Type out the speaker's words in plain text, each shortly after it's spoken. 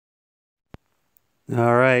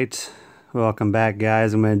All right, welcome back,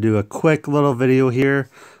 guys. I'm going to do a quick little video here.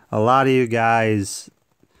 A lot of you guys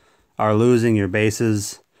are losing your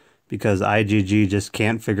bases because IGG just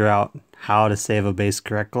can't figure out how to save a base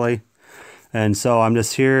correctly. And so I'm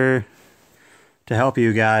just here to help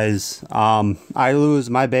you guys. I lose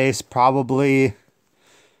my base probably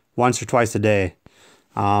once or twice a day.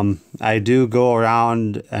 I do go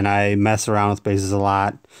around and I mess around with bases a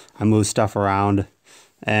lot. I move stuff around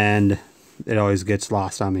and it always gets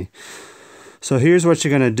lost on me. So here's what you're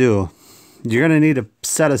going to do. You're going to need to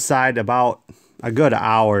set aside about a good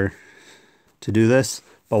hour to do this.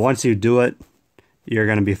 But once you do it, you're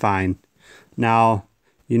going to be fine. Now,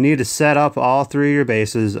 you need to set up all three of your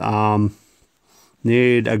bases.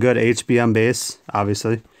 Need a good HBM base,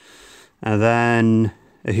 obviously. And then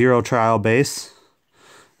a hero trial base.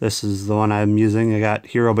 This is the one I'm using. I got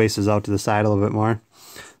hero bases out to the side a little bit more.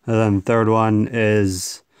 And then the third one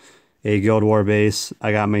is a Guild War base.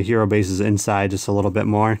 I got my hero bases inside just a little bit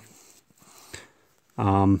more.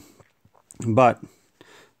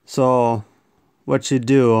 So what you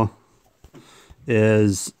do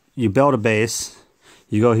is you build a base.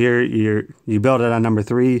 You go here, you build it on number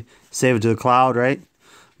 3, save it to the cloud, right?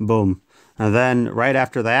 Boom. And then right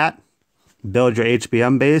after that, build your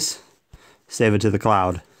HBM base, save it to the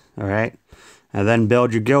cloud, all right? And then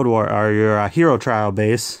build your Guild War or your hero trial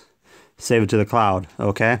base, save it to the cloud,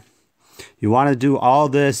 okay? You want to do all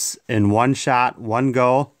this in one shot, one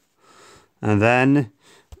go, and then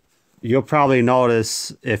you'll probably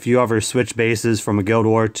notice if you ever switch bases from a Guild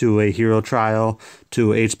War to a hero trial to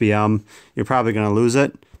HBM, you're probably going to lose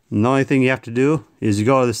it. And the only thing you have to do is you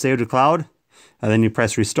go to the save to cloud, and then you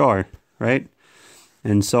press restore, right?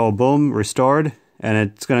 And so boom, restored, and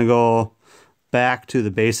it's going to go back to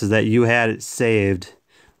the bases that you had it saved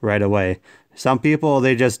right away. Some people,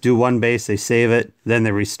 they just do one base, they save it, then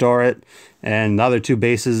they restore it, and the other 2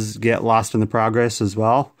 bases get lost in the progress as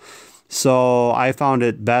well. So I found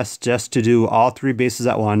it best just to do all 3 bases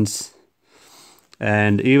at once.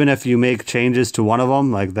 And even if you make changes to one of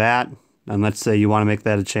them like that, and let's say you want to make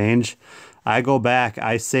that a change, I go back,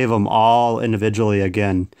 I save them all individually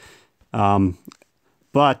again.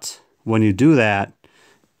 But when you do that,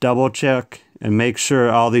 double check and make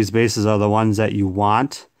sure all these bases are the ones that you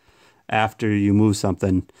want after you move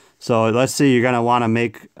something. So let's say you're going to want to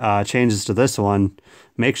make changes to this one.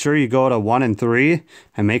 Make sure you go to 1 and 3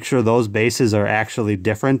 and make sure those bases are actually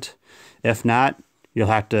different. If not, you'll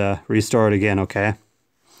have to restore it again, okay?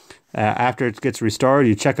 After it gets restored,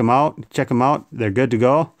 you check them out, they're good to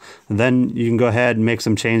go. And then you can go ahead and make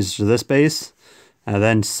some changes to this base and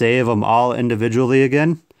then save them all individually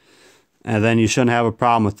again. And then you shouldn't have a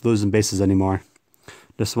problem with losing bases anymore.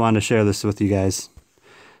 Just wanted to share this with you guys.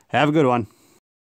 Have a good one.